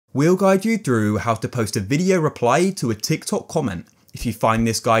We'll guide you through how to post a video reply to a TikTok comment. If you find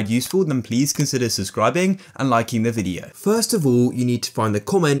this guide useful, then please consider subscribing and liking the video. First of all, you need to find the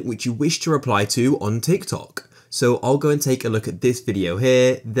comment which you wish to reply to on TikTok. So I'll go and take a look at this video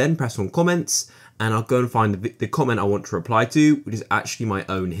here, then press on comments, and I'll go and find the comment I want to reply to, which is actually my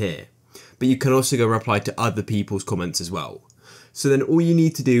own here. But you can also go reply to other people's comments as well. So then all you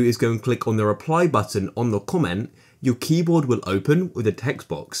need to do is go and click on the reply button on the comment. Your keyboard will open with a text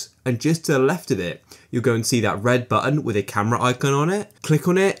box, and just to the left of it, you'll go and see that red button with a camera icon on it. Click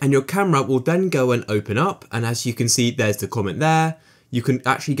on it and your camera will then go and open up, and as you can see, there's the comment there. You can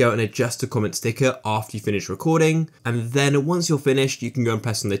actually go and adjust the comment sticker after you finish recording, and then once you're finished, you can go and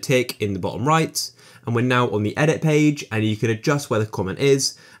press on the tick in the bottom right, and we're now on the edit page, and you can adjust where the comment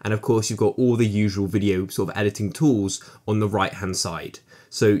is, and of course you've got all the usual video sort of editing tools on the right hand side.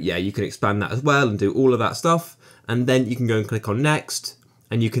 So yeah, you can expand that as well and do all of that stuff. And then you can go and click on next,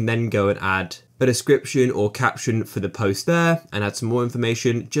 and you can then go and add a description or caption for the post there and add some more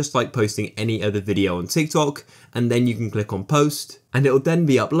information, just like posting any other video on TikTok. And then you can click on post and it'll then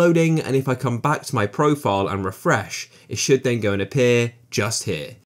be uploading. And if I come back to my profile and refresh, it should then go and appear just here.